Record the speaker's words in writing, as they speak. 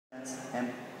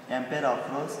என் பேர்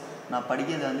அஃப்ரோஸ். நான்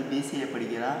படிக்கிறது வந்து பிசிஏ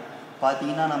படிக்கிறேன்.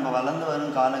 பார்த்தீங்கன்னா நம்ம வளர்ந்து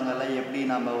வரும் காலங்களில் எப்படி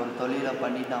நம்ம ஒரு தொழிலை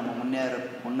பண்ணிட்டு நம்ம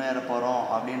முன்னேற போகிறோம்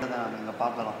அப்படின்றத நம்ம இங்கே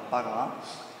பார்க்கலாம்.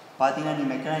 பார்த்தீங்கன்னா நீ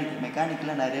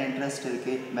மெக்கானிக்கில் நிறைய இன்ட்ரெஸ்ட்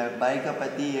இருக்குது. பைக்கை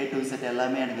பற்றி A to Z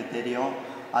எல்லாமே எனக்கு தெரியும்.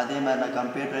 அதே மாதிரி நான்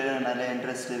கம்ப்யூட்டரில் நிறைய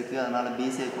இன்ட்ரெஸ்ட் இருக்குது. அதனால்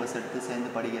பிசிஏ கோர்ஸ் எடுத்து சேர்ந்து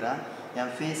படிக்கிறேன்.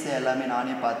 என் ஃபீஸ் எல்லாமே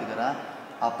நானே பார்த்துக்கிறேன்.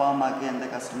 அப்பா அம்மாவுக்கு எந்த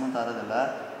கஷ்டமும் தரதில்லை.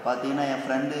 பார்த்தீங்கன்னா என்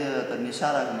ஃப்ரெண்டு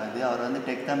நிஷார் அகமது அவர் வந்து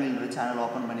டெக் தமிழ்ன்ற சேனல்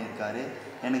ஓப்பன் பண்ணியிருக்காரு.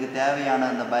 எனக்கு தேவையான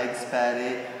அந்த பைக் ஸ்பேரு,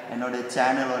 என்னோடய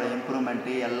சேனலோட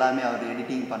இம்ப்ரூவ்மெண்ட்டு எல்லாமே அவர்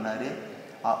எடிட்டிங் பண்ணார்.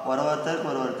 ஒருத்தருக்கு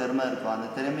ஒரு திறமை இருக்கும். அந்த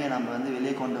திறமையை நம்ம வந்து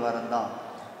வெளியே கொண்டு வரது தான்.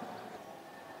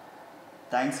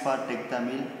 Thanks for tech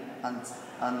Tamil.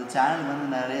 அந்த சேனல் வந்து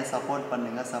நிறைய சப்போர்ட்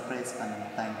பண்ணுங்கள், சர்ப்ரைஸ்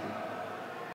பண்ணுங்கள். தேங்க்யூ.